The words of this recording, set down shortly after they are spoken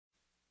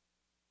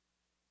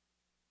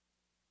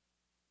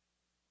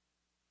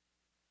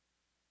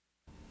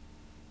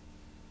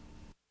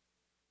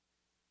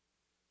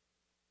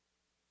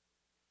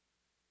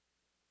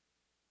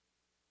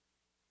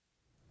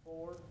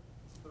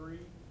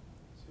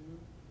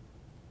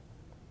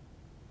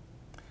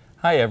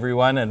Hi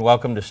everyone, and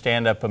welcome to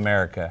Stand Up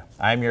America.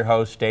 I'm your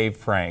host, Dave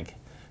Frank.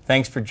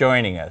 Thanks for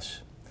joining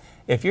us.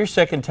 If you're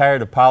sick and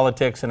tired of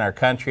politics in our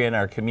country and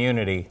our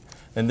community,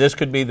 then this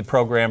could be the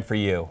program for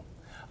you.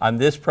 On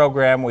this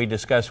program, we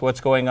discuss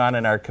what's going on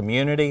in our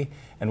community,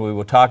 and we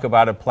will talk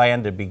about a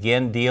plan to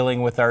begin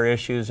dealing with our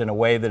issues in a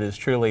way that is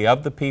truly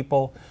of the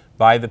people,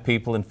 by the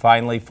people, and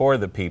finally for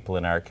the people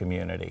in our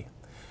community.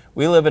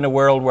 We live in a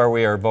world where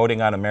we are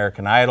voting on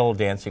American Idol,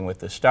 Dancing with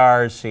the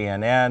Stars,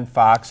 CNN,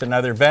 Fox, and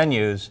other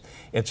venues.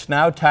 It's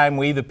now time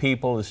we, the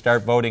people, to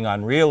start voting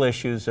on real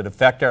issues that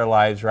affect our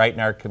lives right in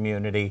our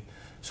community.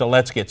 So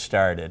let's get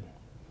started.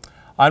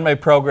 On my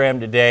program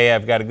today,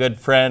 I've got a good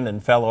friend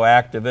and fellow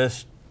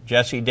activist,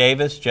 Jesse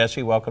Davis.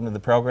 Jesse, welcome to the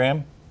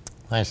program.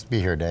 Nice to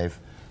be here, Dave.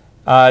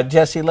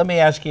 Jesse, let me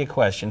ask you a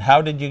question.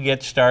 How did you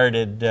get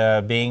started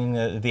being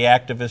the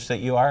activist that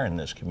you are in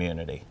this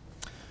community?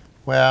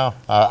 Well,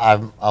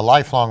 I'm a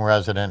lifelong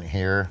resident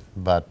here,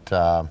 but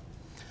a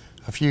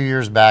few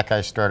years back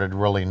I started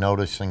really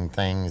noticing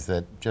things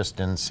that just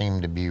didn't seem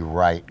to be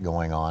right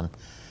going on.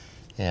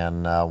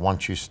 And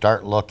once you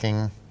start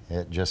looking,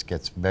 it just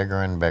gets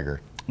bigger and bigger.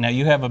 Now,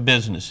 you have a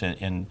business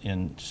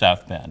in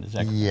South Bend, is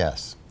that correct?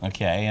 Yes.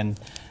 Okay, and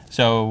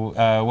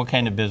so what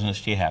kind of business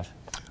do you have?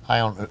 I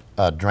own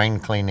a drain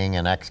cleaning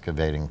and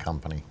excavating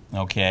company.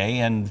 Okay,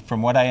 and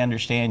from what I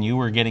understand, you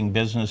were getting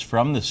business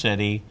from the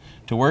city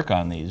to work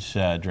on these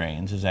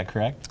drains, is that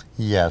correct?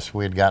 Yes,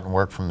 we had gotten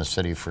work from the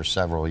city for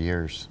several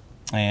years.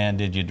 And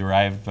did you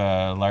derive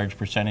a large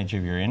percentage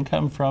of your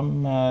income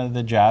from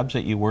the jobs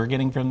that you were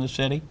getting from the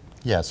city?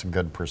 Yes, a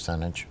good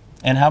percentage.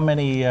 And how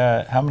many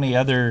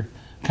other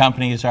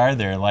companies are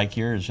there like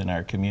yours in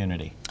our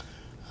community?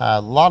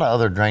 A lot of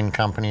other drain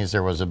companies.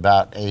 There was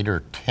about 8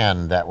 or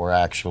 10 that were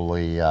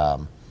actually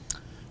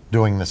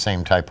doing the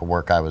same type of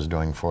work I was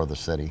doing for the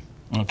city.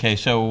 Okay,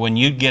 so when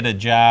you'd get a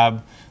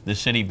job, the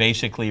city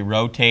basically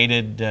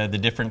rotated the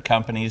different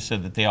companies so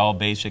that they all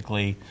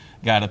basically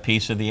got a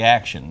piece of the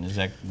action. Is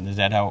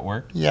that how it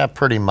worked? Yeah,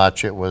 pretty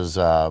much. It was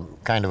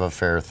kind of a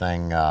fair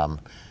thing.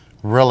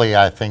 Really,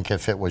 I think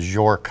if it was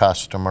your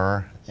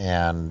customer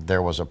and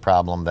there was a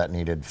problem that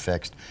needed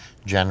fixed,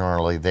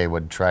 generally they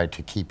would try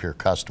to keep your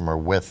customer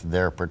with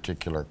their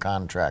particular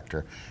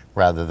contractor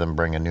rather than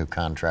bring a new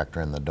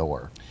contractor in the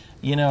door.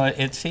 You know,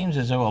 it seems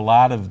as though a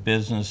lot of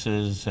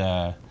businesses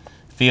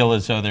feel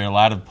as though there are a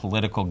lot of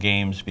political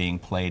games being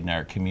played in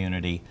our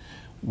community.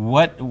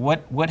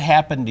 What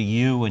happened to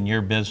you and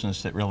your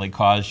business that really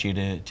caused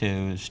you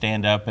to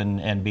stand up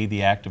and be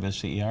the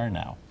activist that you are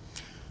now?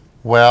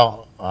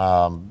 Well,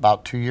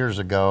 about 2 years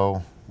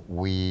ago,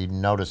 we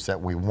noticed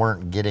that we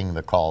weren't getting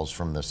the calls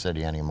from the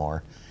city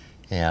anymore.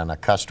 And a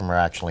customer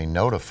actually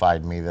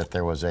notified me that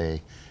there was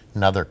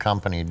another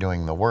company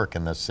doing the work,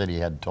 and the city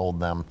had told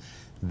them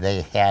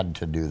they had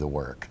to do the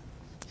work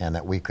and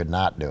that we could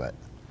not do it.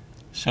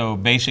 So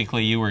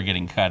basically you were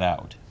getting cut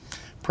out?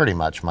 Pretty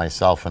much,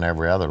 myself and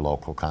every other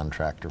local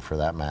contractor for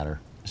that matter.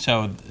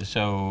 So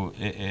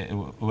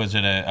was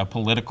it a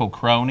political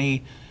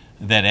crony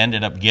that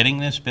ended up getting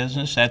this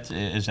business?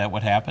 Is that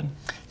what happened?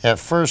 At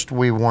first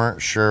we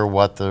weren't sure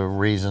what the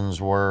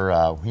reasons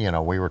were. You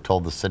know, we were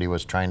told the city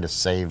was trying to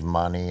save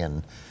money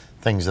and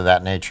things of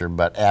that nature,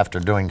 but after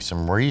doing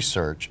some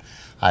research,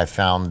 I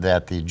found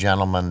that the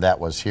gentleman that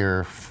was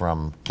here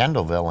from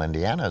Kendallville,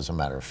 Indiana, as a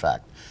matter of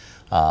fact,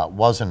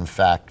 was in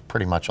fact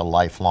pretty much a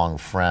lifelong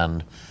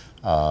friend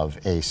of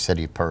a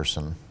city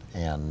person,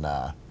 and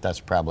that's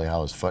probably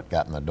how his foot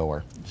got in the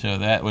door. So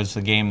that was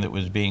the game that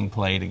was being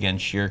played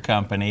against your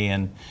company,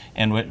 and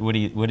what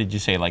did you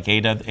say, like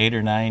 8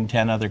 or 9,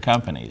 10 other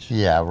companies?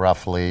 Yeah,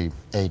 roughly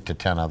 8 to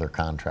 10 other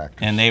contractors.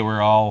 And they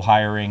were all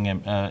hiring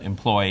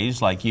employees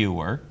like you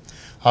were?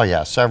 Oh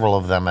yeah, several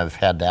of them have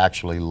had to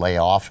actually lay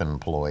off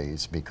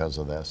employees because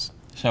of this.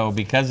 So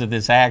because of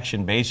this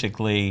action,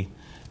 basically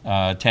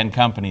 10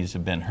 companies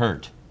have been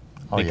hurt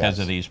because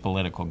of these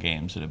political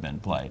games that have been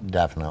played.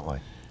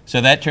 Definitely.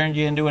 So that turned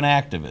you into an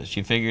activist.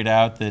 You figured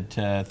out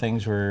that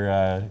things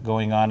were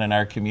going on in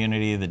our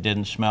community that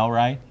didn't smell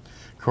right?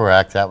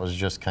 Correct. That was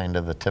just kind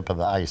of the tip of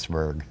the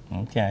iceberg.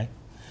 Okay.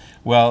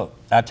 Well,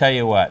 I'll tell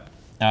you what.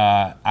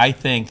 I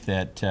think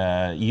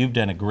that you've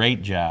done a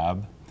great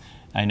job.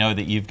 I know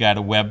that you've got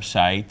a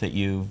website that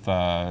you've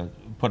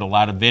put a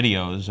lot of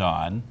videos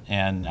on,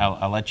 and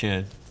I'll let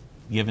you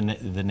give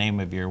the name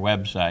of your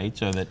website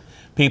so that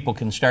people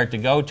can start to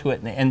go to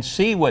it and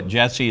see what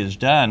Jesse has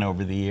done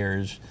over the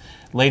years.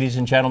 Ladies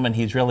and gentlemen,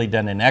 he's really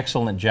done an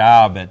excellent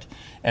job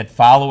at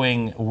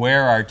following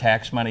where our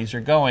tax monies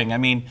are going. I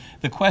mean,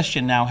 the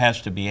question now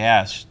has to be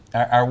asked,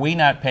 are we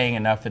not paying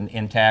enough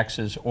in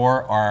taxes,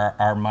 or are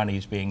our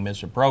monies being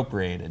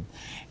misappropriated?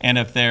 And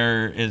if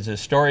there is a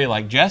story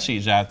like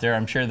Jesse's out there,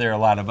 I'm sure there are a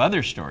lot of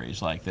other stories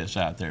like this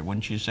out there,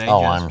 wouldn't you say,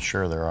 Oh, Jesse? I'm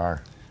sure there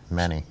are.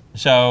 Many.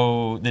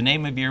 So the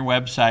name of your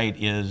website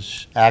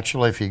is?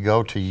 Actually, if you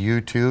go to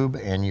YouTube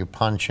and you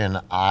punch in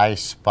I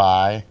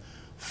Spy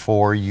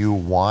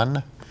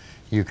 4U1,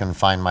 you can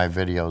find my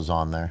videos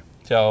on there.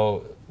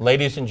 So,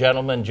 ladies and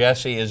gentlemen,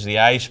 Jesse is the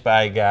I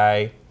Spy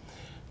guy.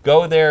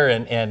 Go there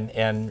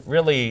and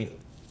really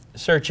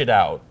search it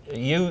out.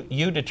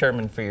 You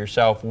determine for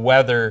yourself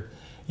whether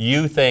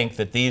you think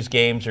that these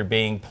games are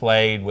being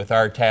played with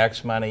our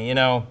tax money. You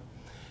know,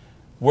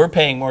 we're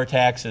paying more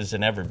taxes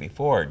than ever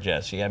before,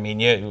 Jesse. I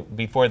mean,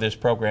 before this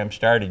program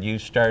started,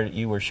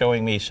 you were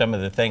showing me some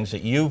of the things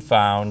that you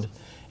found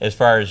as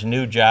far as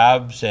new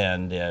jobs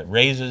and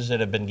raises that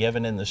have been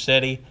given in the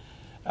city.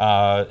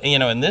 You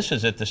know, and this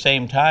is at the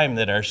same time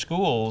that our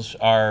schools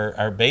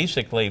are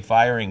basically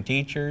firing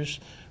teachers,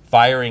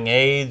 firing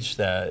aides.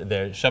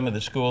 Some of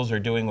the schools are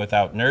doing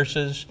without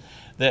nurses.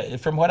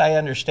 From what I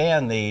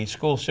understand, the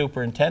school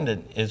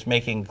superintendent is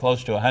making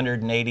close to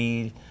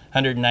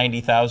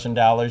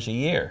 $190,000 a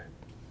year.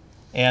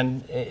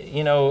 And,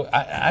 you know,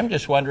 I'm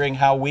just wondering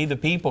how we, the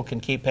people, can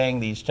keep paying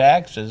these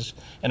taxes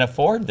and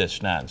afford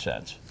this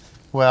nonsense.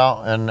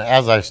 Well, and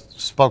as I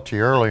spoke to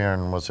you earlier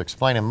and was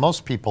explaining,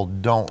 most people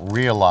don't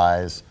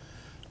realize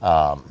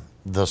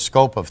the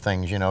scope of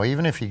things. You know,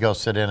 even if you go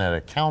sit in at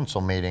a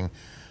council meeting,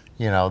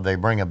 you know, they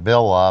bring a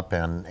bill up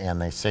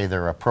and they say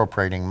they're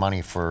appropriating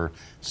money for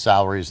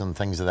salaries and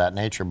things of that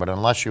nature. But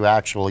unless you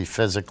actually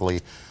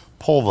physically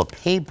pull the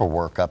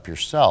paperwork up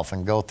yourself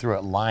and go through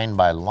it line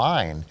by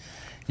line,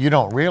 you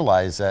don't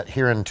realize that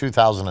here in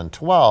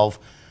 2012,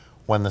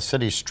 when the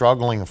city's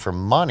struggling for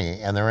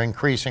money and they're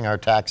increasing our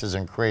taxes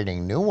and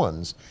creating new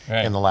ones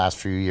in the last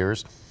few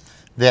years,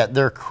 that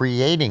they're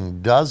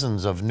creating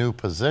dozens of new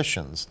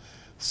positions,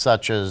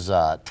 such as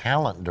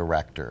talent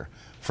director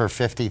for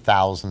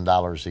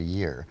 $50,000 a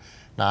year.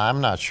 Now,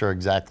 I'm not sure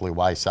exactly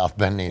why South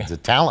Bend needs a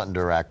talent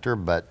director,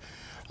 but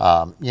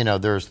you know,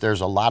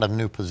 there's a lot of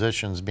new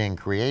positions being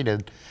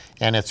created,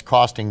 and it's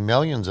costing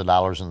millions of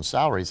dollars in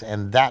salaries,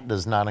 and that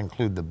does not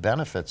include the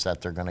benefits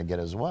that they're going to get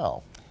as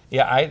well.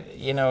 Yeah,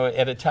 you know,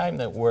 at a time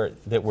that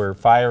we're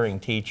firing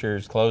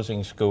teachers,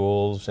 closing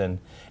schools, and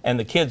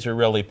the kids are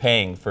really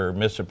paying for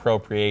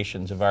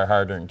misappropriations of our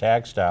hard-earned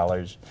tax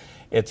dollars,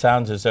 it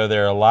sounds as though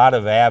there are a lot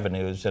of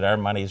avenues that our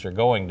monies are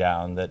going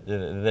down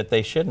that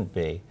they shouldn't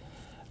be.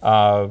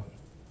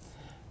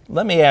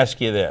 Let me ask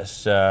you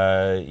this.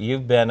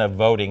 You've been of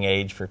voting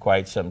age for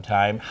quite some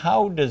time.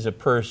 How does a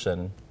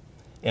person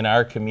in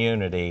our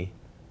community,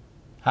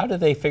 how do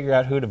they figure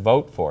out who to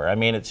vote for? I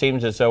mean, it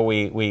seems as though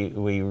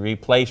we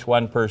replace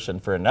one person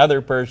for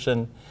another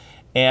person,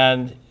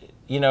 and,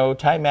 you know,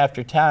 time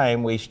after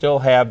time, we still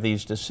have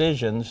these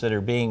decisions that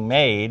are being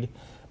made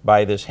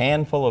by this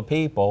handful of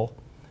people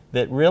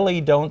that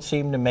really don't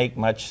seem to make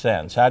much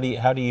sense. How do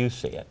you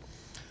see it?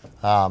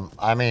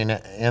 I mean,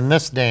 in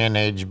this day and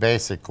age,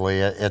 basically,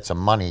 it's a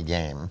money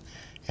game,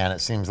 and it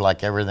seems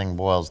like everything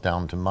boils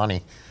down to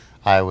money.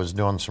 I was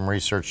doing some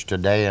research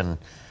today, and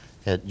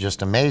it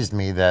just amazed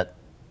me that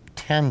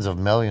tens of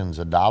millions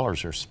of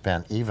dollars are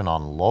spent even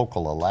on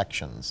local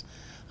elections.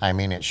 I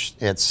mean,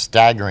 it's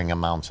staggering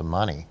amounts of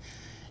money.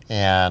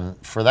 And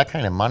for that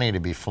kind of money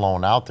to be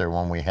flown out there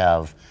when we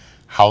have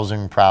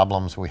housing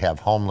problems, we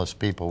have homeless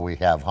people, we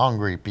have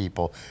hungry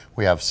people,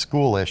 we have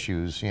school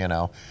issues, you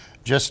know,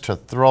 just to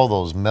throw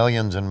those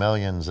millions and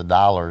millions of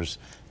dollars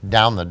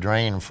down the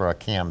drain for a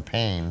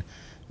campaign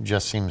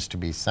just seems to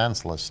be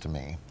senseless to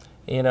me.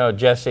 You know,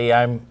 Jesse,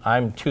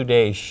 I'm 2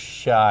 days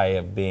shy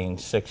of being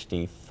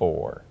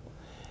 64.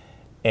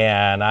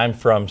 And I'm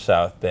from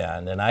South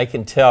Bend, and I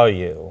can tell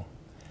you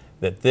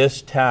that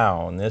this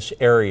town, this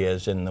area,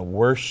 is in the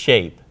worst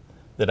shape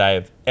that I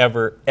have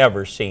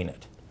ever seen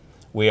it.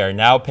 We are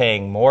now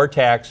paying more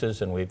taxes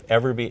than we've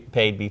ever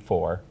paid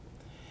before,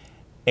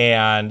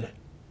 and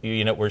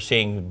you know, we're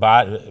seeing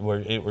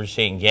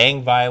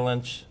gang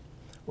violence,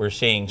 we're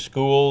seeing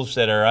schools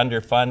that are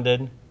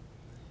underfunded.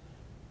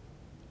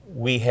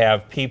 We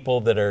have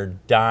people that are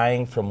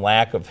dying from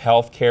lack of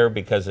health care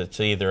because it's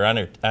either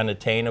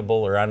unattainable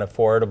or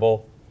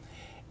unaffordable.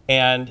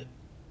 And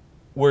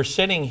we're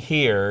sitting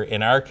here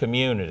in our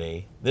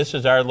community, this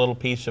is our little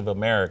piece of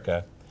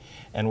America,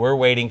 and we're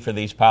waiting for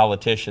these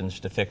politicians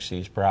to fix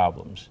these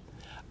problems.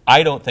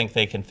 I don't think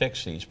they can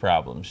fix these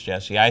problems,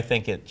 Jesse. I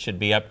think it should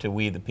be up to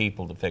we the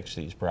people to fix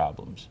these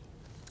problems.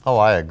 Oh,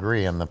 I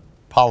agree. And the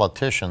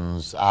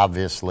politicians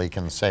obviously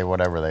can say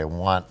whatever they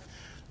want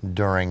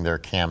during their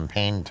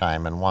campaign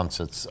time, and once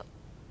it's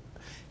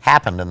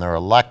happened and they're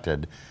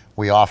elected,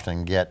 we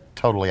often get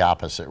totally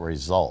opposite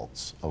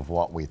results of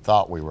what we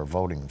thought we were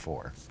voting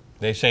for.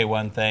 They say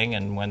one thing,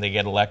 and when they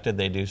get elected,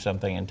 they do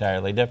something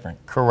entirely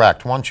different.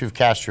 Correct. Once you've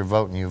cast your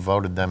vote and you've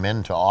voted them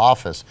into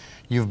office,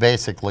 you've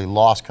basically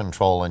lost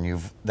control,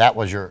 and that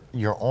was your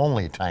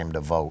only time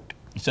to vote.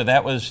 So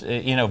that was,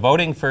 you know,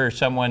 voting for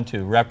someone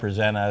to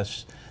represent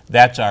us,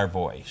 that's our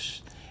voice.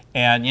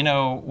 And, you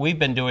know, we've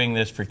been doing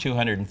this for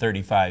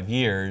 235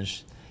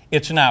 years.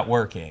 It's not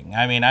working.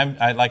 I mean,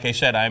 like I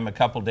said, I'm a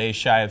couple days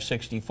shy of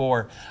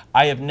 64.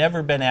 I have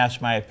never been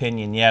asked my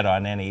opinion yet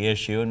on any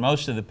issue, and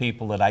most of the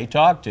people that I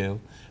talk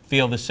to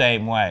feel the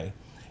same way.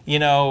 You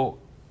know,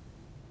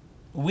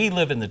 we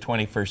live in the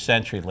 21st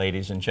century,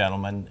 ladies and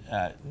gentlemen.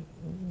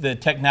 The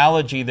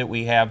technology that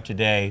we have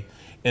today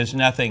is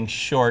nothing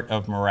short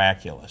of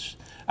miraculous.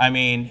 I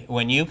mean,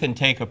 when you can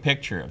take a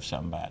picture of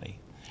somebody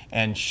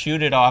and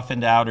shoot it off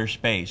into outer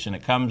space, and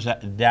it comes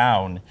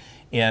down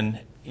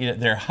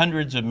there are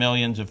hundreds of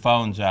millions of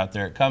phones out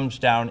there. It comes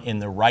down in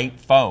the right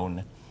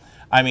phone.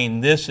 I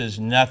mean, this is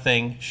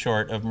nothing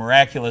short of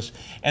miraculous.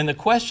 And the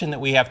question that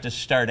we have to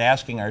start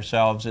asking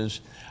ourselves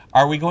is,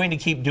 are we going to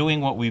keep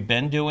doing what we've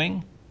been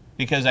doing?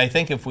 Because I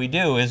think if we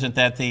do, isn't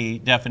that the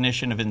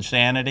definition of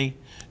insanity?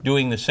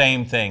 Doing the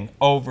same thing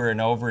over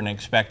and over and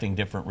expecting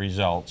different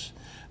results.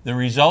 The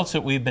results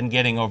that we've been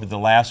getting over the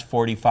last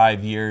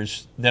 45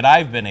 years that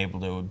I've been able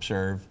to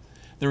observe,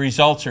 the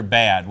results are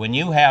bad. When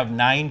you have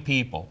 9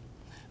 people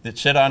that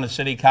sit on a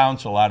city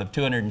council out of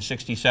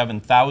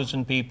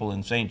 267,000 people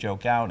in St. Joe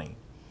County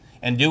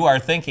and do our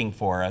thinking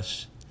for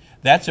us,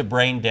 that's a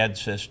brain-dead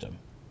system.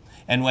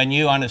 And when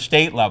you, on a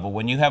state level,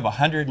 when you have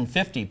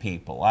 150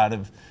 people out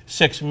of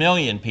 6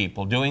 million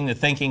people doing the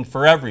thinking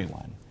for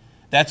everyone,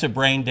 that's a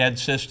brain-dead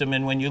system.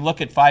 And when you look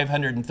at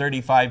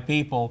 535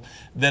 people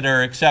that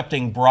are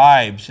accepting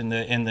bribes in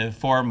the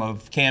form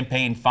of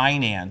campaign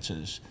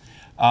finances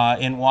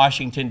in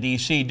Washington,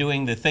 D.C.,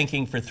 doing the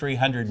thinking for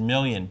 300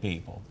 million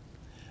people,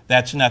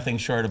 that's nothing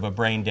short of a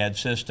brain-dead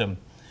system.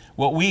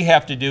 What we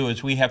have to do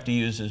is we have to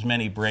use as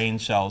many brain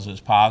cells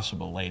as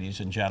possible, ladies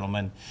and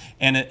gentlemen.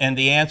 And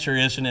the answer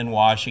isn't in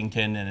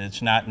Washington, and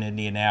it's not in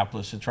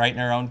Indianapolis. It's right in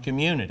our own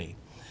community.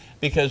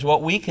 Because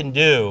what we can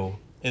do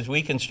is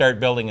we can start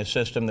building a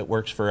system that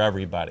works for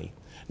everybody,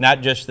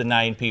 not just the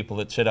 9 people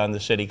that sit on the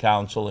city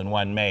council and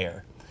 1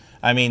 mayor.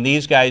 I mean,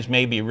 these guys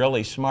may be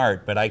really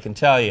smart, but I can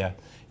tell you,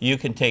 you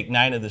can take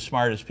 9 of the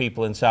smartest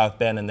people in South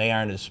Bend, and they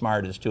aren't as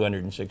smart as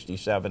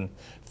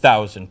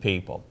 267,000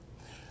 people.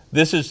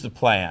 This is the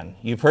plan.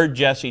 You've heard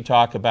Jesse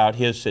talk about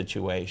his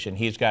situation.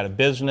 He's got a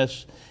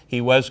business. He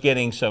was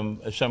getting some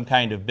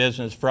kind of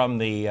business from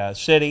the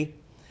city.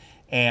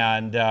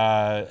 And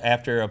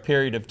after a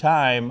period of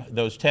time,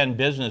 those 10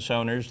 business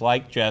owners,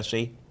 like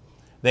Jesse,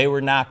 they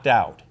were knocked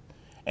out.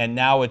 And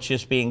now it's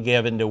just being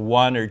given to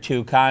 1 or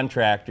 2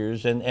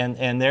 contractors,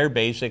 and they're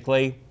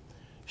basically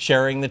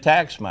sharing the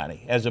tax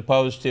money, as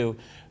opposed to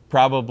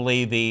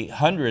probably the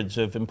hundreds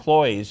of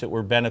employees that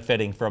were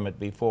benefiting from it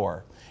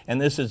before. And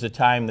this is a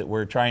time that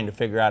we're trying to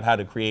figure out how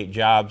to create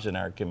jobs in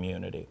our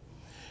community.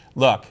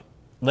 Look,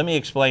 let me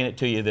explain it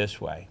to you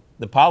this way.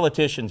 The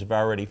politicians have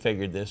already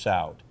figured this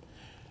out.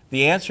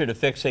 The answer to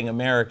fixing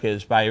America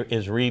is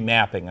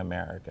remapping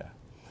America.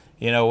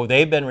 You know,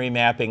 they've been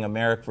remapping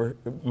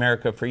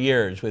America for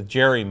years with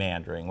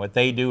gerrymandering. What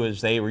they do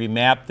is they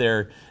remap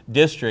their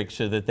districts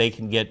so that they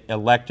can get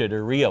elected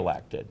or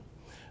re-elected.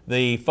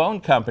 The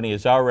phone company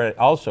has already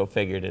also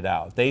figured it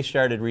out. They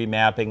started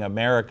remapping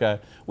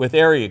America with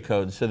area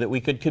codes so that we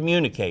could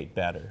communicate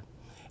better.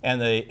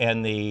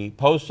 And the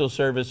Postal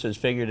Service has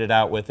figured it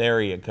out with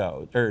area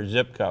codes or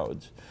zip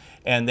codes.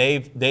 And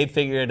they've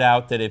figured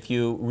out that if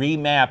you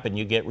remap and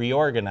you get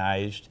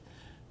reorganized,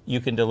 you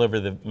can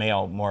deliver the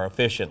mail more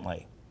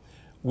efficiently.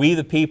 We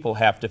the people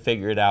have to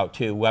figure it out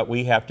too. What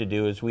we have to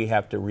do is we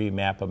have to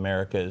remap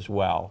America as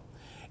well.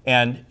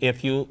 And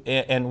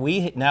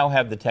we now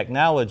have the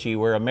technology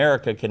where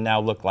America can now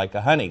look like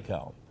a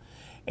honeycomb.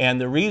 And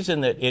the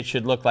reason that it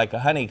should look like a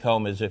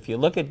honeycomb is if you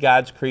look at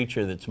God's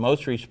creature that's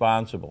most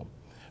responsible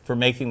for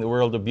making the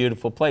world a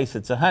beautiful place,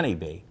 it's a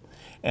honeybee.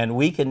 And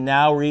we can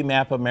now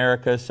remap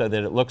America so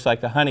that it looks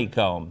like a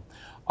honeycomb.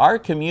 Our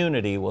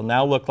community will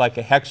now look like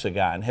a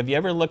hexagon. Have you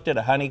ever looked at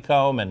a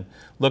honeycomb and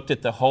looked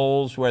at the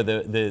holes where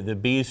the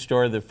bees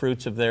store the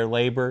fruits of their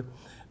labor?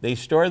 They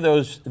store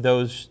those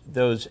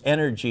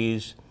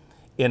energies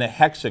in a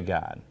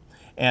hexagon.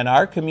 And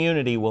our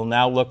community will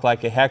now look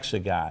like a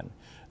hexagon.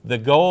 The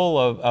goal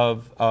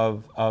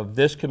of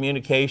this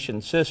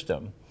communication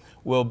system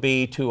will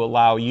be to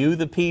allow you,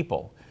 the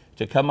people,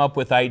 to come up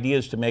with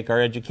ideas to make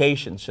our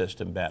education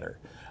system better,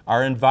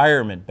 our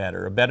environment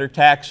better, a better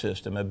tax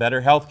system, a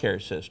better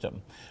healthcare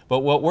system. But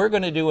what we're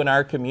going to do in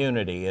our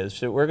community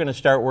is that we're going to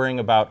start worrying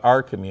about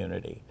our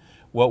community.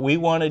 What we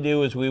want to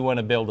do is we want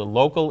to build a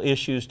local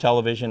issues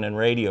television and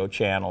radio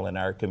channel in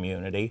our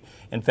community.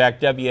 In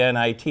fact,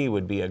 WNIT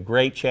would be a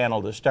great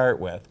channel to start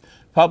with.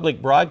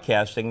 Public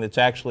broadcasting that's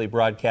actually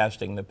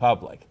broadcasting the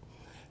public.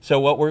 So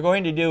what we're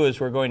going to do is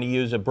we're going to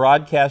use a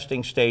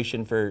broadcasting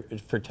station for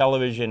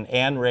television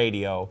and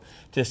radio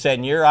to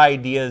send your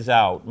ideas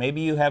out. Maybe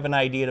you have an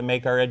idea to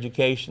make our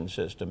education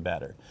system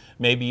better.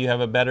 Maybe you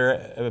have a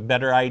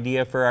better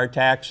idea for our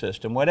tax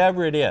system.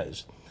 Whatever it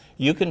is,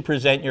 you can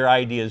present your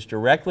ideas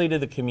directly to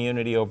the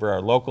community over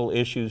our local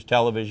issues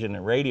television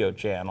and radio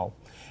channel.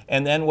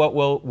 And then what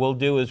we'll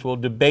do is we'll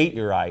debate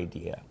your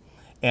idea.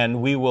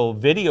 And we will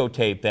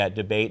videotape that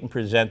debate and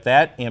present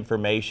that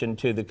information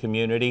to the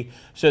community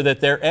so that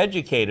they're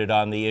educated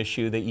on the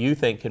issue that you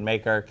think can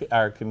make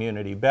our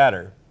community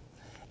better.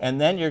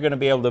 And then you're going to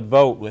be able to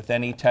vote with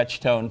any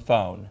touch-tone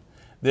phone.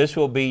 This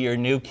will be your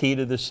new key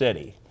to the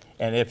city.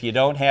 And if you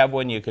don't have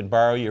one, you can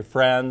borrow your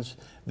friends.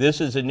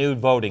 This is a new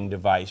voting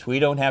device. We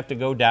don't have to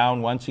go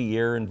down once a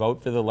year and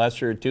vote for the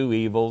lesser of two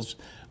evils,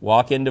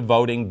 walk into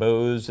voting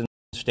booths and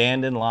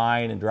stand in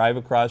line and drive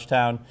across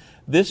town.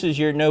 This is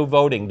your new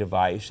voting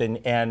device,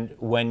 and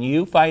when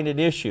you find an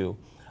issue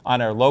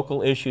on our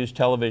local issues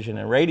television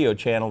and radio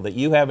channel that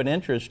you have an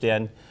interest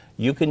in,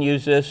 You can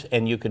use this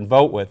and you can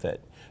vote with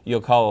it.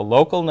 You'll call a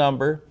local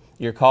number.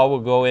 Your call will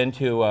go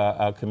into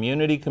a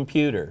community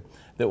computer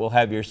that will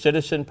have your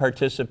citizen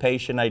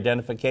participation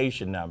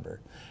identification number.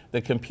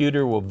 The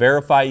computer will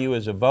verify you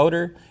as a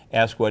voter,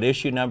 ask what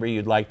issue number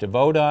you'd like to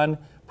vote on,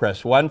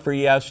 press 1 for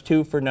yes,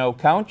 2 for no,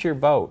 count your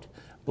vote,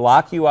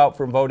 block you out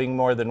from voting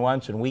more than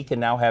once, and we can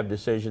now have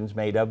decisions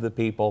made of the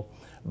people,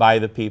 by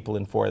the people,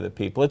 and for the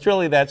people. It's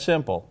really that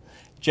simple.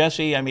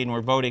 Jesse, I mean,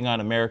 we're voting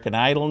on American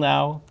Idol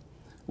now.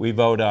 We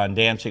vote on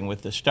Dancing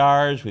with the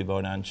Stars. We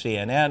vote on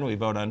CNN. We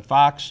vote on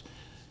Fox.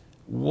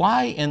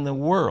 Why in the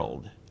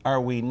world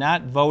are we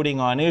not voting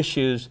on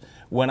issues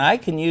when I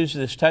can use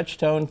this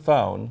touch-tone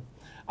phone?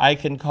 I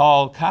can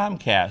call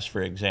Comcast,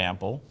 for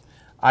example.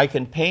 I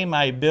can pay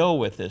my bill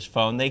with this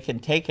phone. They can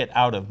take it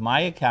out of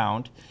my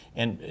account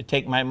and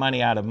take my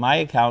money out of my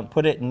account,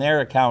 put it in their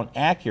account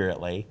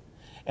accurately.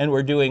 And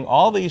we're doing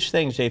all these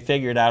things. They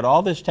figured out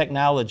all this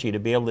technology to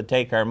be able to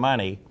take our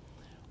money.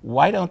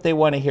 Why don't they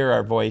want to hear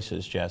our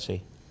voices,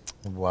 Jesse?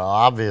 Well,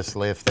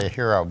 obviously, if they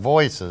hear our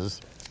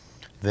voices,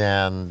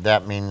 then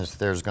that means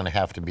there's going to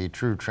have to be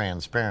true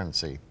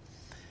transparency.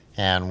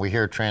 And we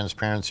hear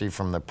transparency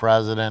from the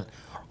president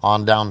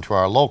on down to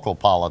our local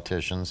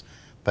politicians,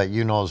 but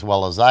you know as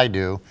well as I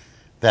do,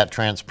 that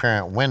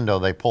transparent window,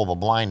 they pull the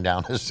blind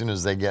down as soon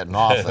as they get in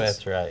office.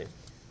 That's right.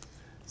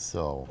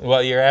 So.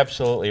 Well, you're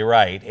absolutely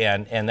right,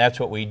 and that's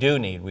what we do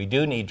need. We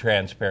do need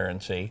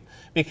transparency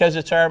because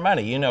it's our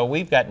money. You know,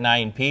 we've got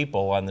 9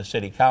 people on the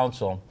city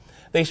council.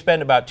 They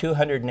spend about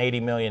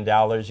 $280 million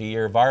a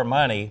year of our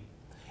money,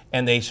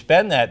 and they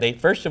spend that.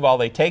 First of all,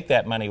 they take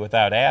that money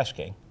without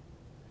asking.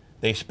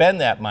 They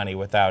spend that money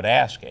without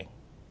asking.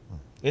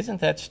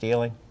 Isn't that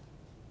stealing?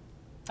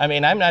 I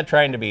mean, I'm not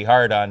trying to be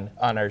hard on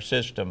our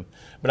system,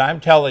 but I'm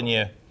telling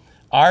you,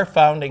 our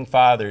founding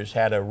fathers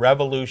had a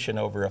revolution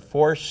over a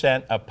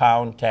 4-cent a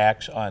pound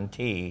tax on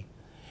tea,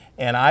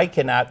 and I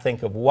cannot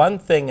think of one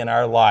thing in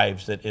our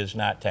lives that is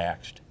not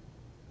taxed.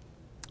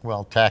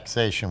 Well,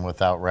 taxation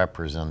without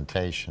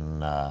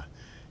representation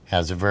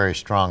has a very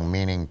strong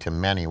meaning to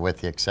many,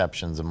 with the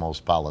exceptions of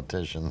most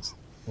politicians.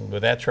 Well,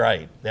 that's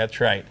right.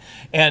 That's right.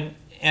 And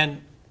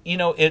you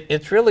know,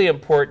 it's really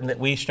important that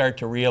we start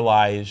to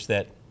realize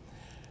that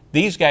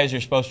these guys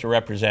are supposed to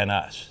represent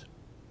us.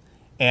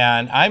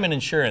 And I'm an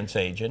insurance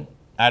agent.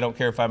 I don't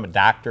care if I'm a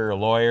doctor, a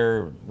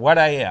lawyer, what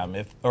I am,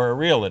 or a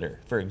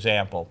realtor, for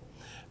example.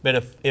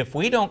 But if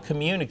we don't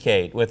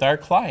communicate with our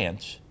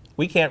clients,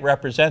 we can't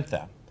represent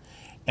them.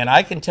 And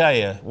I can tell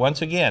you,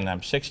 once again,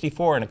 I'm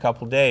 64 in a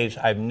couple days.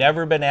 I've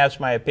never been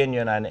asked my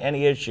opinion on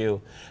any issue.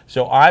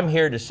 So I'm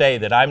here to say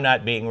that I'm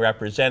not being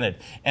represented.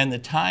 And the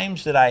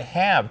times that I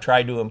have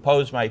tried to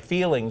impose my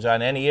feelings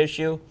on any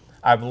issue,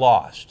 I've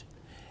lost.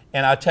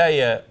 And I'll tell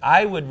you,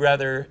 I would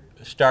rather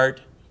start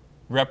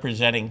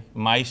representing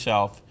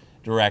myself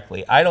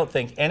directly. I don't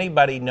think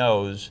anybody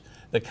knows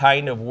the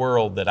kind of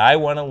world that I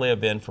want to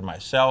live in for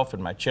myself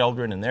and my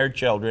children and their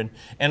children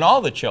and all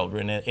the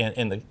children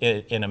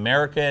in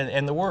America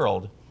and the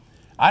world.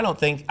 I don't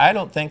think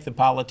the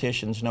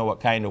politicians know what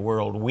kind of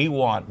world we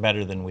want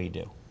better than we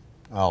do.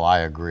 Oh, I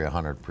agree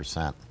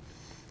 100%.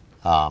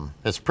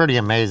 It's pretty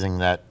amazing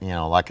that, you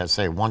know, like I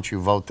say, once you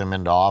vote them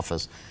into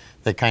office,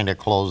 they kind of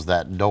close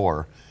that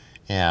door.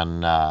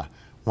 And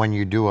when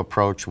you do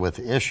approach with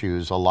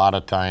issues, a lot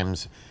of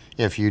times,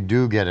 if you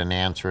do get an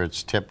answer,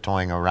 it's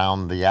tiptoeing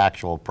around the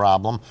actual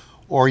problem,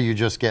 or you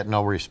just get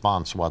no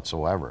response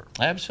whatsoever.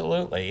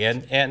 Absolutely.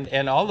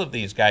 And all of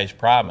these guys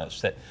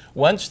promise that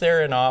once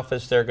they're in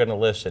office, they're going to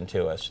listen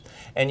to us.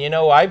 And you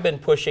know, I've been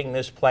pushing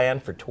this plan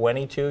for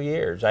 22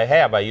 years. I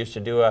have. I used to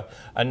do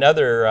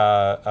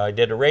I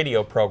did a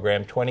radio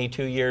program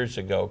 22 years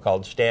ago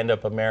called Stand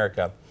Up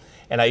America.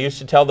 And I used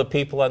to tell the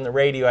people on the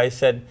radio, I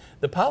said,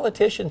 the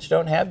politicians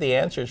don't have the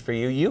answers for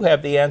you. You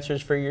have the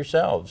answers for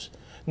yourselves.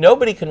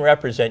 Nobody can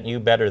represent you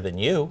better than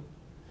you.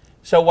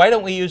 So why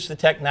don't we use the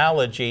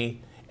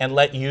technology and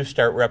let you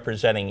start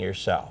representing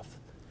yourself?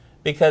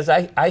 Because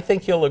I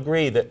think you'll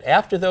agree that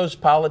after those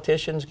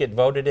politicians get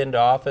voted into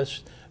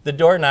office, the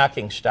door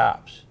knocking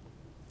stops.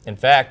 In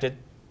fact,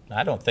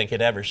 I don't think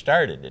it ever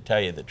started, to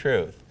tell you the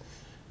truth.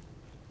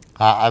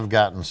 I've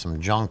gotten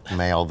some junk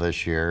mail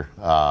this year,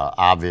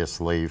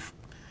 obviously,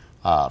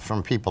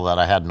 from people that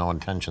I had no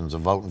intentions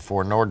of voting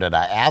for, nor did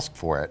I ask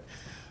for it.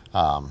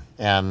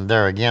 And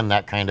there again,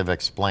 that kind of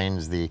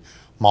explains the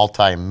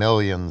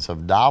multi-millions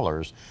of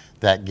dollars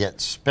that get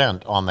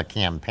spent on the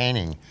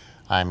campaigning.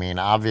 I mean,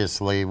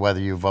 obviously, whether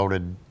you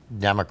voted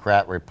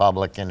Democrat,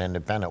 Republican,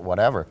 Independent,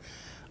 whatever,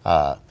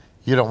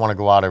 you don't want to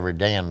go out every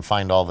day and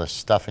find all this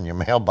stuff in your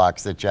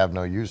mailbox that you have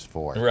no use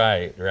for.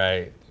 Right,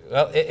 right.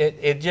 Well,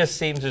 it just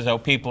seems as though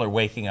people are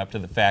waking up to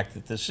the fact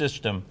that the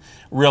system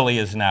really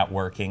is not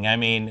working. I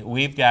mean,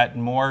 we've got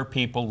more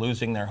people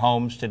losing their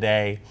homes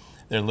today.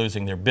 They're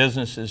losing their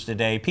businesses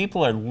today.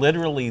 People are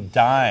literally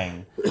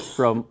dying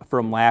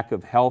from lack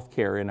of health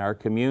care in our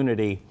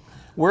community.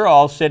 We're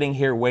all sitting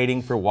here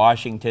waiting for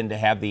Washington to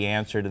have the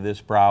answer to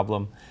this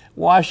problem.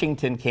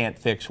 Washington can't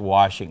fix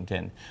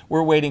Washington.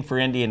 We're waiting for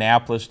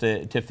Indianapolis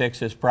to fix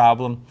this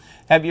problem.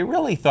 Have you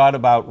really thought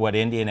about what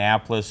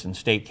Indianapolis and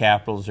state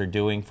capitals are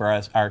doing for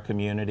us, our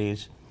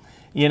communities?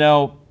 You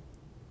know,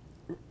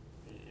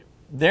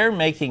 they're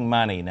making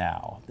money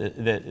now.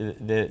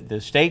 The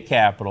state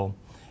capital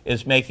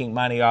is making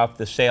money off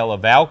the sale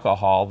of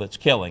alcohol that's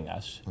killing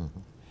us. Mm-hmm.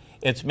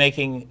 It's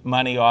making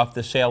money off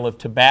the sale of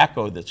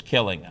tobacco that's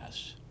killing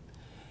us.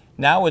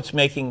 Now it's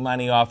making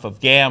money off of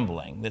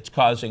gambling that's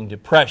causing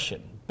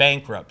depression,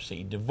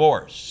 bankruptcy,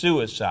 divorce,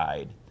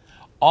 suicide,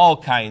 all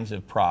kinds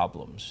of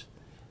problems.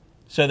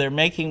 So they're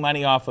making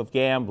money off of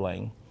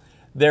gambling.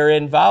 They're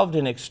involved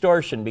in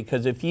extortion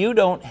because if you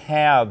don't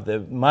have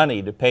the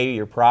money to pay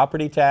your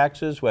property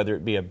taxes, whether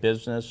it be a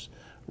business,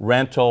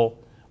 rental,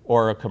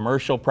 or a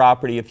commercial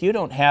property, if you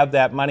don't have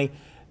that money,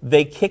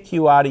 they kick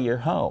you out of your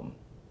home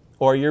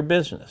or your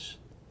business.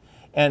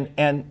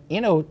 And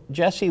you know,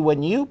 Jesse,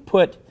 when you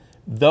put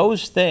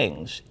those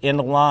things in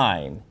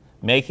line,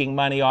 making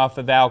money off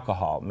of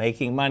alcohol,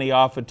 making money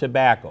off of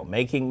tobacco,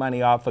 making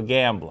money off of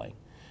gambling,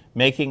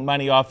 making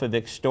money off of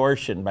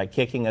extortion by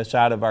kicking us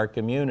out of our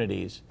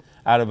communities,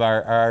 out of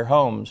our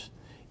homes,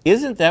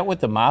 isn't that what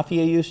the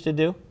mafia used to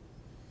do?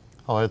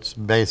 Oh, it's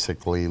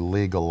basically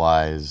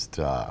legalized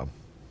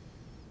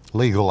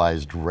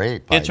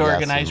rape. It's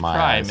organized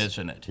crime,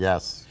 isn't it?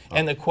 Yes.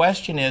 And the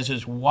question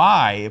is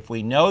why, if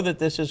we know that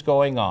this is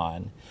going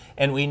on,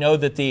 and we know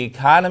that the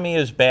economy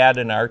is bad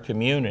in our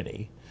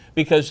community,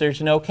 because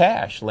there's no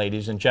cash,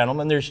 ladies and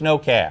gentlemen, there's no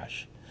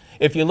cash.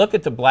 If you look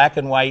at the black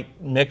and white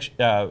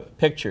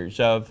pictures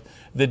of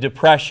the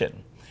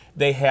Depression,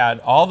 they had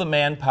all the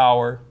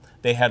manpower,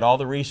 they had all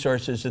the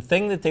resources. The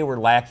thing that they were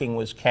lacking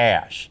was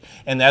cash,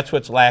 and that's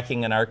what's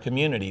lacking in our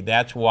community.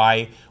 That's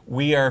why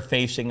we are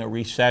facing a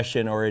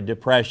recession or a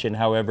depression,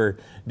 however,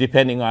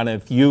 depending on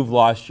if you've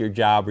lost your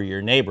job or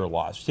your neighbor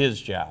lost his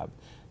job.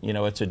 You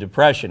know, it's a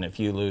depression if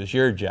you lose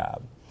your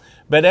job.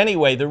 But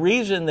anyway, the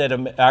reason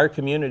that our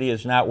community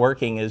is not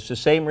working is the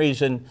same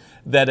reason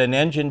that an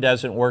engine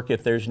doesn't work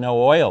if there's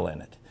no oil in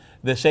it.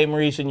 The same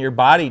reason your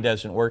body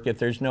doesn't work if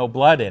there's no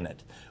blood in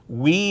it.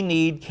 We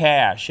need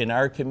cash in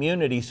our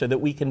community so that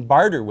we can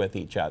barter with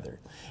each other.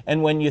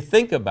 And when you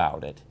think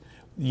about it,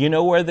 you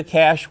know where the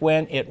cash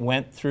went? It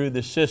went through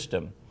the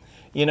system.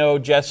 You know,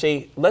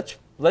 Jesse,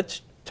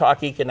 let's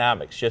talk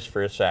economics just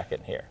for a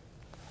second here.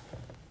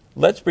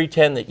 Let's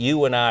pretend that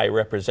you and I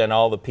represent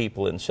all the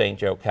people in St.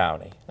 Joe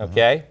County,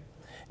 okay?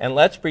 Mm-hmm. And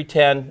let's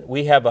pretend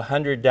we have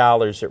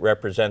 $100 that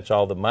represents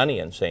all the money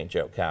in St.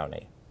 Joe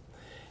County.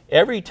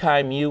 Every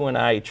time you and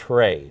I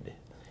trade,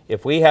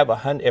 if I have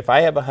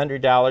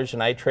 $100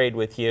 and I trade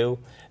with you,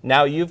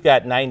 now you've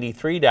got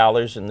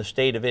 $93 and the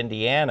state of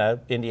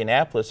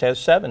Indianapolis has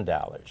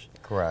 $7.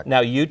 Correct. Now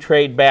you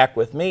trade back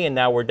with me and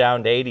now we're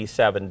down to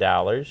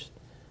 $87.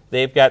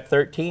 They've got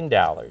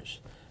 $13.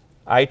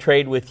 I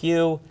trade with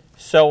you,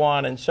 so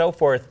on and so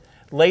forth.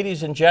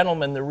 Ladies and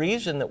gentlemen, the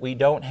reason that we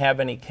don't have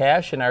any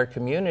cash in our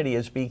community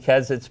is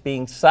because it's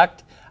being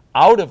sucked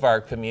out of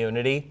our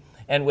community,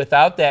 and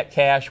without that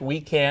cash, we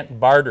can't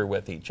barter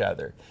with each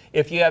other.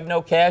 If you have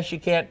no cash, you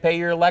can't pay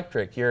your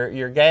electric,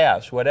 your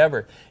gas,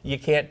 whatever. You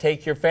can't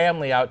take your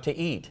family out to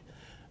eat.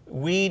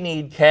 We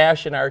need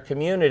cash in our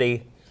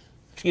community,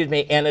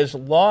 and as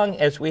long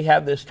as we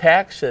have this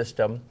tax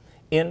system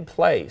in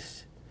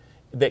place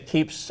that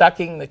keeps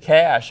sucking the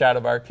cash out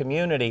of our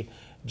community.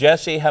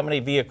 Jesse, how many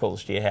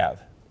vehicles do you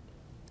have?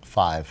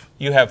 5.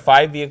 You have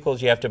 5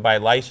 vehicles. You have to buy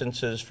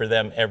licenses for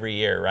them every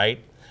year, right?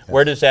 Yes.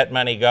 Where does that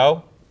money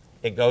go?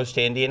 It goes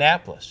to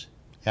Indianapolis.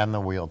 And the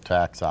wheel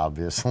tax,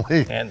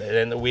 obviously.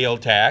 And the wheel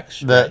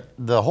tax.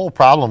 The whole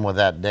problem with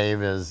that,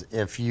 Dave, is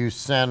if you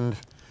send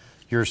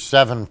your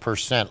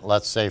 7%,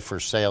 let's say, for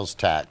sales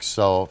tax,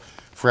 so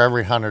for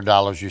every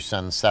 $100 you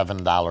send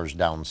 $7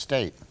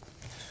 downstate,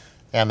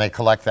 and they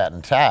collect that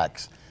in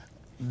tax,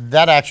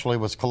 that actually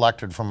was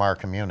collected from our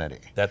community.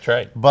 That's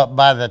right. But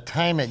by the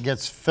time it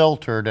gets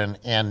filtered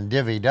and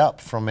divvied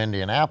up from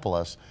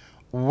Indianapolis,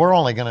 we're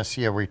only going to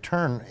see a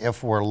return,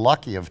 if we're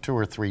lucky, of $2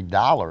 or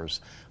 $3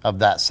 of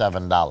that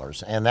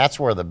 $7. And that's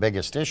where the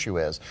biggest issue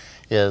is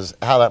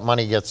how that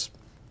money gets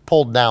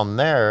pulled down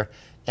there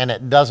and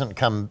it doesn't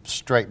come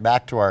straight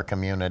back to our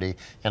community,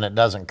 and it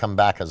doesn't come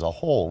back as a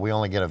whole. We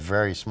only get a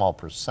very small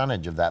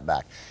percentage of that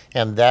back.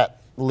 And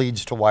that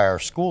leads to why our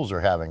schools are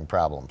having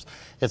problems.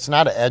 It's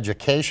not an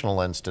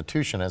educational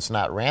institution. It's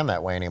not ran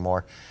that way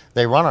anymore.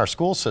 They run our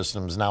school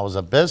systems now as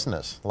a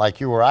business, like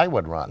you or I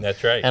would run.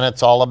 That's right. And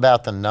it's all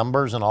about the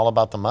numbers and all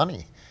about the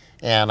money.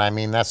 And I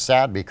mean, that's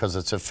sad because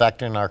it's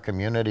affecting our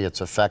community.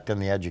 It's affecting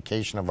the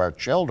education of our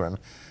children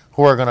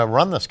who are going to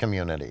run this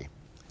community.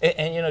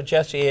 And you know,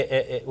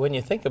 Jesse, when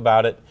you think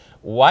about it,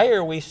 why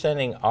are we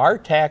sending our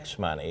tax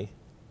money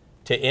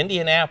to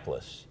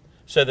Indianapolis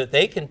so that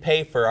they can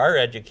pay for our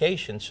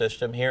education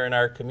system here in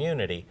our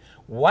community?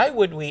 Why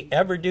would we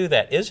ever do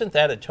that? Isn't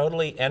that a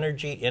totally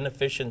energy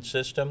inefficient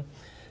system?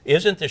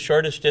 Isn't the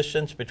shortest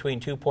distance between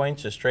 2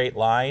 points a straight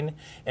line?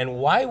 And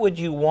why would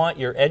you want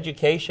your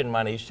education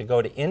monies to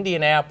go to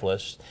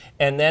Indianapolis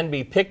and then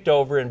be picked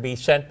over and be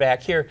sent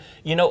back here?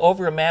 You know,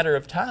 over a matter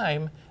of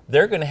time,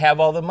 they're going to have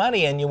all the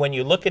money. And when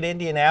you look at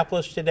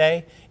Indianapolis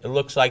today, it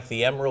looks like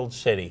the Emerald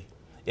City.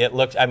 It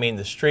looks, I mean,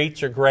 the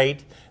streets are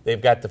great.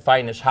 They've got the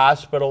finest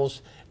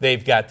hospitals.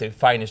 They've got the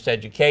finest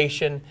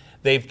education.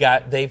 They've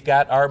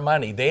got our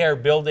money. They are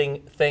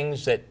building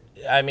things that,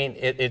 I mean,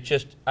 it's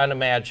just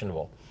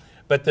unimaginable.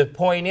 But the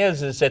point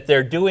is that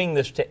they're doing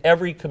this to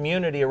every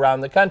community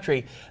around the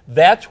country.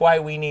 That's why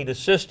we need a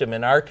system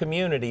in our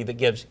community that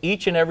gives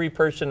each and every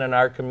person in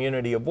our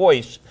community a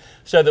voice,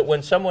 so that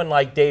when someone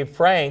like Dave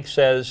Frank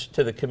says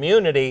to the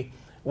community,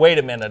 wait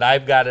a minute,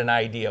 I've got an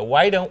idea.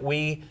 Why don't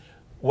we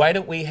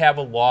have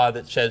a law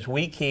that says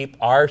we keep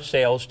our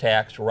sales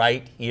tax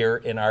right here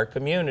in our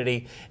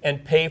community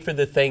and pay for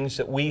the things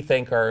that we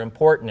think are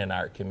important in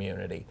our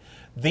community?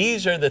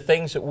 These are the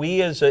things that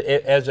we as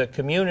a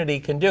community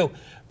can do.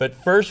 But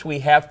first we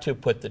have to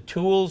put the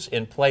tools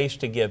in place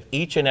to give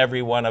each and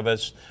every one of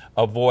us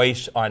a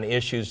voice on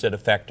issues that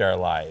affect our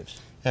lives.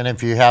 And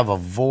if you have a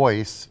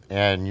voice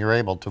and you're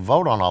able to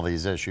vote on all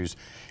these issues,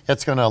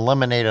 it's going to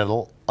eliminate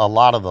a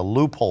lot of the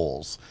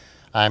loopholes.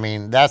 I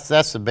mean, that's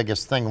the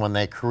biggest thing. When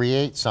they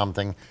create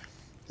something,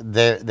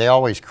 they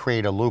always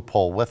create a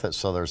loophole with it,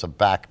 so there's a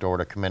back door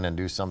to come in and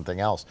do something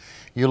else.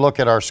 You look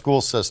at our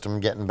school system,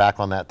 getting back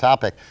on that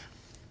topic,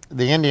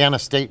 the Indiana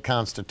State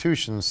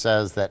Constitution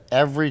says that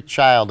every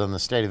child in the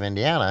state of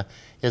Indiana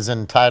is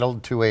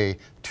entitled to a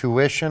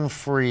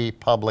tuition-free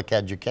public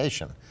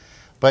education.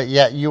 But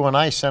yet you and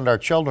I send our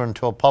children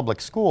to a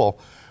public school.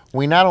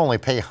 We not only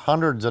pay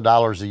hundreds of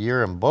dollars a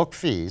year in book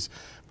fees,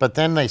 but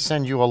then they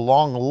send you a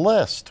long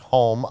list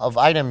home of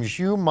items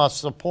you must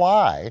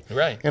supply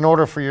in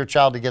order for your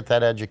child to get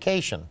that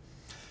education.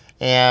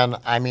 And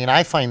I mean,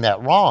 I find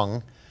that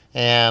wrong.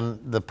 And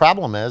the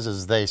problem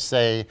is they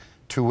say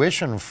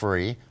tuition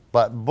free,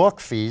 but book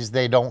fees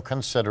they don't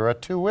consider a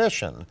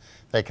tuition.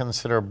 They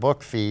consider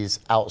book fees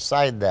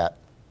outside that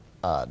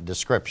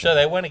description. So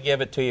they want to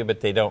give it to you, but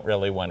they don't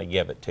really want to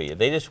give it to you.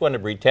 They just want to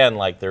pretend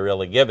like they're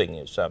really giving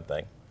you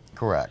something.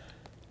 Correct.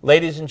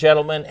 Ladies and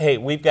gentlemen, hey,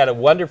 we've got a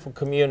wonderful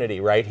community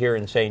right here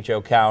in St.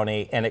 Joe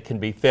County, and it can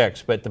be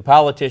fixed, but the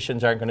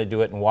politicians aren't going to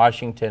do it in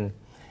Washington,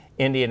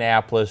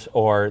 Indianapolis,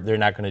 or they're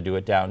not going to do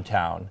it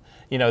downtown.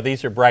 You know,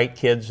 these are bright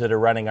kids that are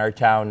running our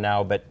town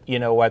now, but you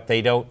know what?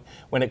 They don't,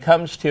 when it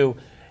comes to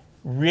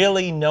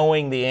really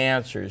knowing the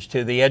answers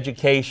to the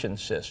education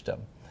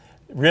system,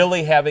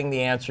 really having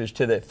the answers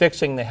to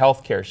fixing the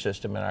healthcare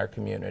system in our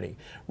community,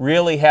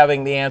 really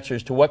having the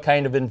answers to what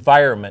kind of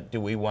environment do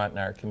we want in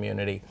our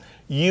community.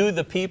 You,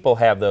 the people,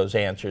 have those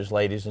answers,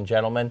 ladies and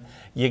gentlemen.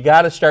 You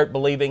got to start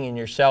believing in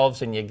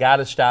yourselves, and you got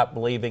to stop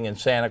believing in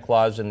Santa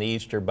Claus and the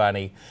Easter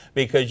Bunny,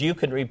 because you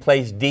can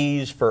replace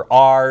D's for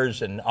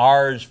R's and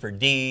R's for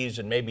D's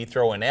and maybe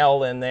throw an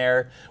L in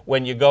there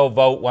when you go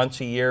vote once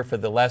a year for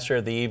the lesser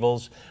of the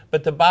evils.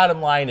 But the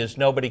bottom line is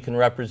nobody can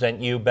represent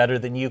you better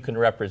than you can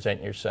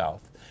represent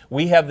yourself.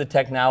 We have the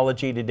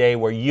technology today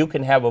where you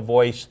can have a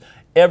voice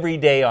every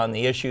day on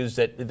the issues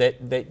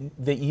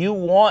that you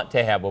want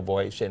to have a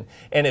voice in.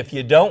 And if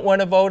you don't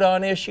want to vote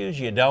on issues,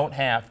 you don't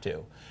have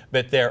to.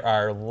 But there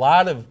are a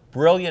lot of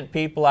brilliant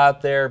people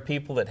out there,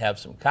 people that have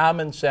some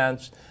common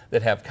sense,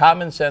 that have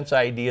common sense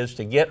ideas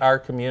to get our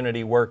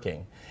community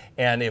working.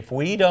 And if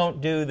we don't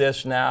do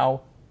this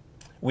now,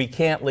 we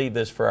can't leave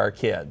this for our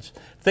kids.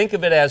 Think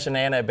of it as an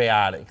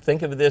antibiotic.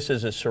 Think of this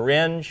as a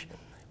syringe.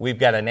 We've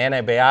got an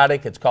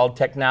antibiotic. It's called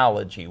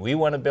technology. We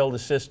want to build a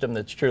system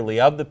that's truly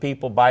of the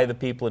people, by the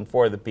people, and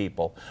for the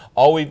people.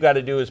 All we've got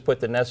to do is put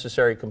the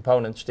necessary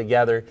components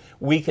together.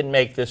 We can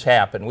make this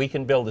happen. We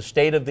can build a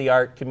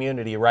state-of-the-art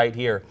community right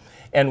here.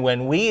 And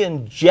when we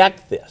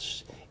inject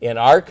this in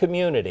our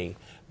community,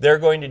 they're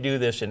going to do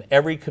this in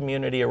every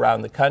community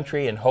around the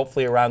country and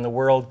hopefully around the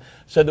world,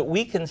 so that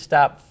we can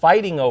stop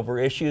fighting over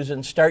issues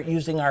and start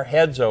using our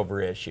heads over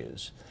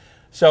issues.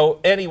 So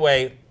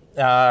anyway,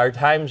 our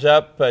time's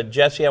up.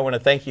 Jesse, I want to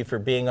thank you for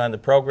being on the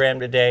program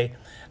today.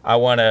 I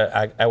want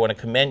to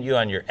commend you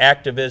on your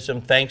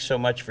activism. Thanks so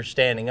much for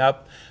standing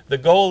up. The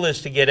goal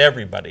is to get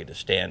everybody to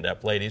stand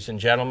up, ladies and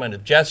gentlemen.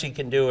 If Jesse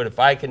can do it, if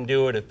I can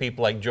do it, if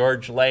people like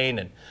George Lane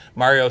and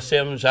Mario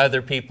Sims,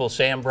 other people,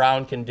 Sam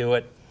Brown can do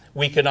it,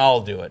 we can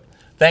all do it.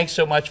 Thanks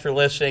so much for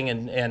listening,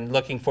 and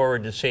looking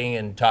forward to seeing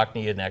and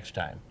talking to you next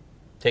time.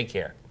 Take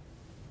care.